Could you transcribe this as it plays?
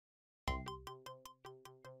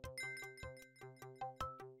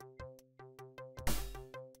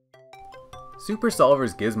Super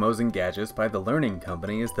Solver's Gizmos and Gadgets by the Learning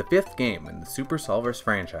Company is the fifth game in the Super Solvers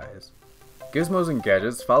franchise. Gizmos and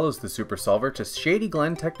Gadgets follows the Super Solver to Shady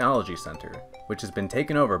Glen Technology Center, which has been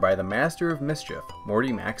taken over by the Master of Mischief,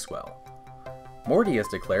 Morty Maxwell. Morty has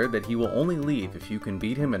declared that he will only leave if you can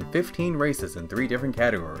beat him in 15 races in 3 different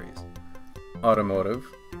categories: automotive,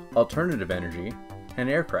 alternative energy,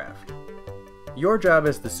 and aircraft. Your job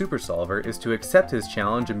as the Super Solver is to accept his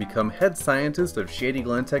challenge and become head scientist of Shady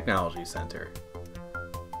Glen Technology Center.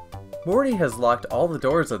 Morty has locked all the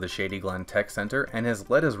doors of the Shady Glen Tech Center and has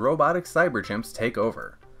let his robotic cyber chimps take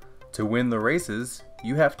over. To win the races,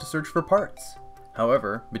 you have to search for parts.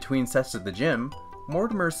 However, between sets at the gym,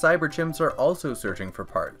 Mortimer's cyber chimps are also searching for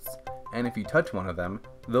parts, and if you touch one of them,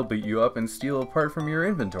 they'll beat you up and steal a part from your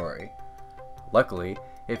inventory. Luckily,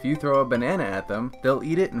 if you throw a banana at them, they'll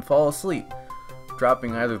eat it and fall asleep,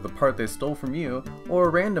 dropping either the part they stole from you or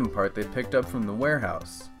a random part they picked up from the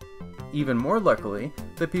warehouse. Even more luckily,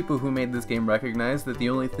 the people who made this game recognize that the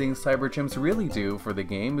only thing cyber chimps really do for the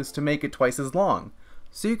game is to make it twice as long,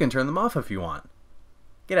 so you can turn them off if you want.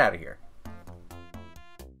 Get out of here.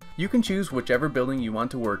 You can choose whichever building you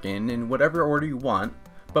want to work in whatever order you want,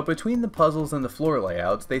 but between the puzzles and the floor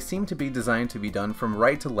layouts, they seem to be designed to be done from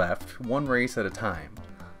right to left, one race at a time.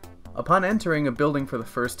 Upon entering a building for the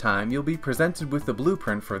first time, you'll be presented with the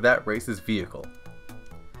blueprint for that race's vehicle.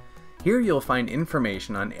 Here you'll find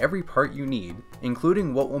information on every part you need,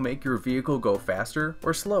 including what will make your vehicle go faster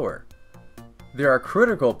or slower. There are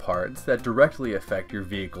critical parts that directly affect your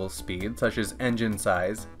vehicle's speed, such as engine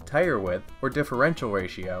size, tire width, or differential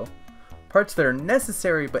ratio. Parts that are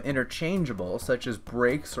necessary but interchangeable, such as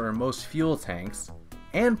brakes or most fuel tanks,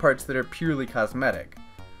 and parts that are purely cosmetic.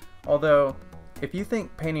 Although, if you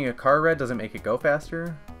think painting a car red doesn't make it go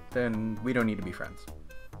faster, then we don't need to be friends.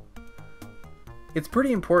 It's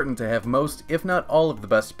pretty important to have most, if not all, of the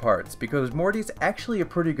best parts, because Morty's actually a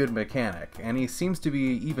pretty good mechanic, and he seems to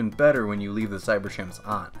be even better when you leave the cyber chimps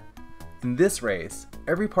on. In this race,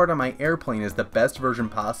 every part on my airplane is the best version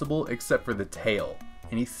possible except for the tail,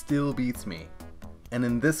 and he still beats me. And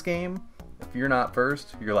in this game, if you're not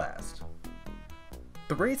first, you're last.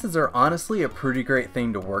 The races are honestly a pretty great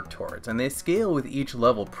thing to work towards, and they scale with each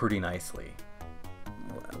level pretty nicely.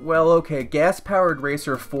 Well, okay, gas-powered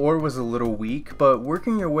Racer 4 was a little weak, but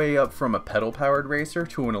working your way up from a pedal-powered racer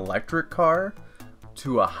to an electric car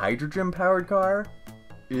to a hydrogen-powered car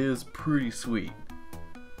is pretty sweet.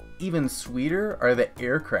 Even sweeter are the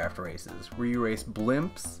aircraft races, where you race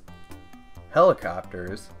blimps,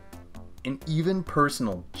 helicopters, and even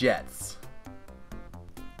personal jets.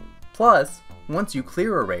 Plus, once you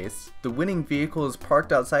clear a race, the winning vehicle is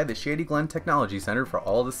parked outside the Shady Glen Technology Center for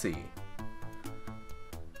all to see.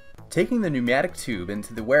 Taking the pneumatic tube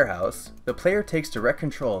into the warehouse, the player takes direct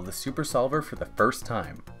control of the Super Solver for the first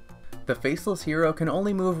time. The faceless hero can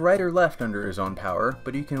only move right or left under his own power,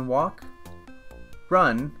 but he can walk,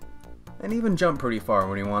 run, and even jump pretty far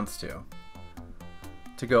when he wants to.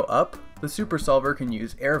 To go up, the Super Solver can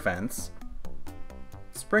use air vents,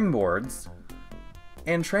 springboards,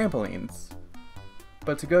 and trampolines.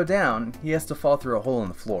 But to go down, he has to fall through a hole in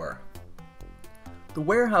the floor. The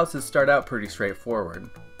warehouses start out pretty straightforward,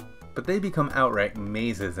 but they become outright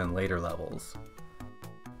mazes in later levels.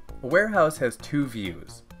 A warehouse has 2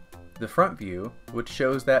 views: the front view, which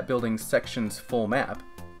shows that building's section's full map,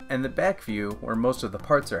 and the back view, where most of the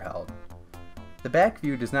parts are held. The back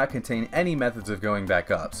view does not contain any methods of going back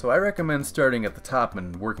up, so I recommend starting at the top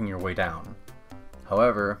and working your way down.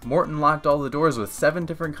 However, Morton locked all the doors with 7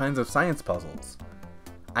 different kinds of science puzzles.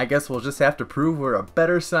 I guess we'll just have to prove we're a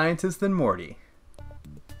better scientist than Morty.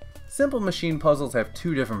 Simple machine puzzles have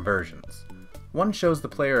 2 different versions. One shows the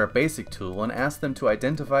player a basic tool and asks them to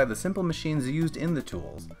identify the simple machines used in the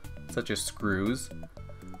tools, such as screws,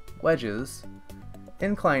 wedges,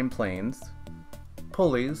 inclined planes,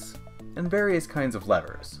 pulleys, and various kinds of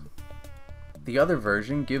levers. The other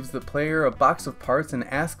version gives the player a box of parts and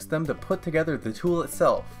asks them to put together the tool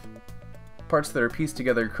itself. Parts that are pieced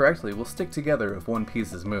together correctly will stick together if one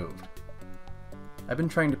piece is moved. I've been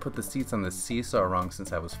trying to put the seats on the seesaw wrong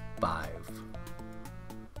since I was 5.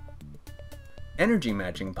 Energy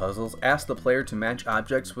matching puzzles ask the player to match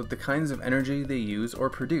objects with the kinds of energy they use or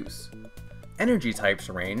produce. Energy types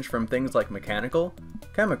range from things like mechanical,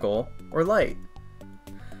 chemical, or light,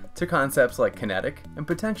 to concepts like kinetic and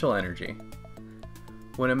potential energy.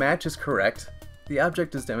 When a match is correct, the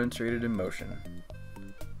object is demonstrated in motion.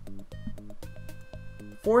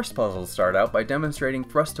 Force puzzles start out by demonstrating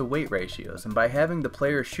thrust to weight ratios and by having the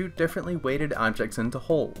player shoot differently weighted objects into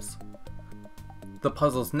holes. The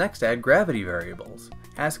puzzles next add gravity variables,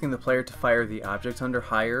 asking the player to fire the objects under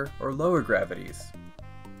higher or lower gravities.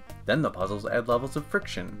 Then the puzzles add levels of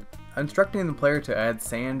friction, instructing the player to add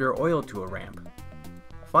sand or oil to a ramp.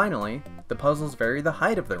 Finally, the puzzles vary the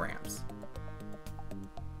height of the ramps.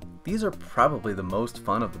 These are probably the most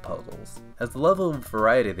fun of the puzzles, as the level of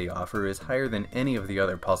variety they offer is higher than any of the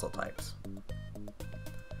other puzzle types.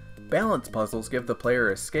 Balance puzzles give the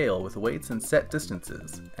player a scale with weights and set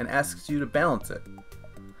distances, and asks you to balance it.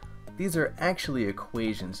 These are actually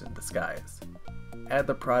equations in disguise. Add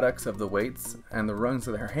the products of the weights and the rungs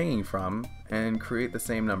that they're hanging from, and create the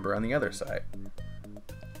same number on the other side.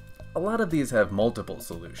 A lot of these have multiple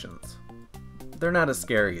solutions. They're not as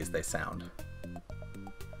scary as they sound.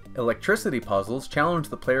 Electricity puzzles challenge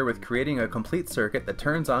the player with creating a complete circuit that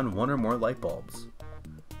turns on one or more light bulbs.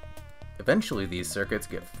 Eventually these circuits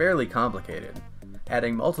get fairly complicated,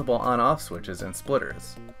 adding multiple on-off switches and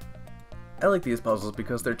splitters. I like these puzzles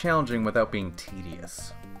because they're challenging without being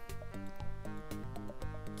tedious.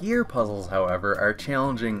 Gear puzzles, however, are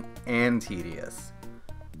challenging and tedious.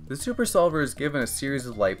 The Super Solver is given a series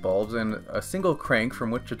of light bulbs and a single crank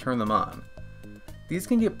from which to turn them on. These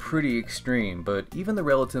can get pretty extreme, but even the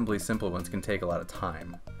relatively simple ones can take a lot of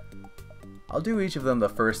time. I'll do each of them the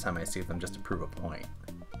first time I see them just to prove a point.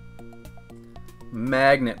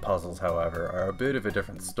 Magnet puzzles, however, are a bit of a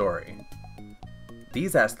different story.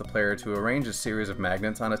 These ask the player to arrange a series of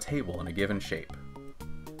magnets on a table in a given shape.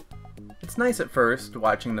 It's nice at first,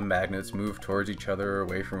 watching the magnets move towards each other or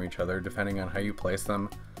away from each other depending on how you place them,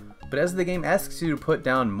 but as the game asks you to put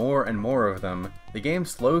down more and more of them, the game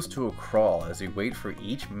slows to a crawl as you wait for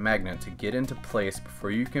each magnet to get into place before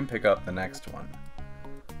you can pick up the next one.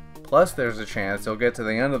 Plus there's a chance you'll get to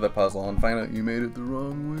the end of the puzzle and find out you made it the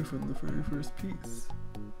wrong way from the very first piece.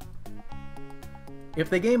 If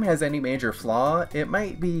the game has any major flaw, it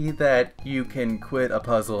might be that you can quit a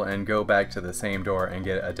puzzle and go back to the same door and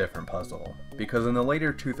get a different puzzle, because in the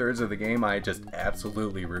later 2/3 of the game I just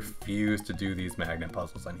absolutely refuse to do these magnet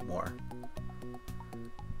puzzles anymore.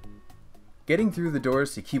 Getting through the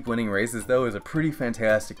doors to keep winning races though is a pretty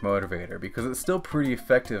fantastic motivator, because it's still pretty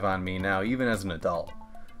effective on me now even as an adult.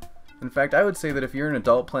 In fact, I would say that if you're an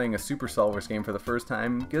adult playing a Super Solvers game for the first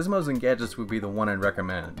time, Gizmos and Gadgets would be the one I'd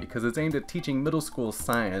recommend, because it's aimed at teaching middle school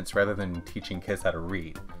science rather than teaching kids how to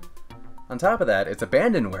read. On top of that, it's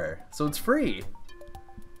abandonware, so it's free!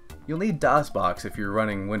 You'll need DOSBox if you're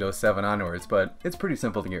running Windows 7 onwards, but it's pretty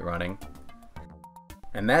simple to get running.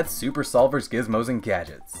 And that's Super Solvers, Gizmos and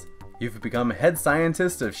Gadgets. You've become head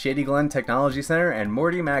scientist of Shady Glen Technology Center, and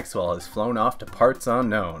Morty Maxwell has flown off to parts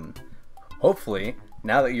unknown. Hopefully,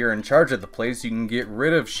 now that you're in charge of the place, you can get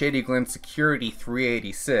rid of Shady Glen Security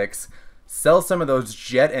 386, sell some of those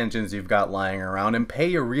jet engines you've got lying around, and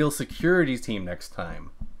pay a real security team next time.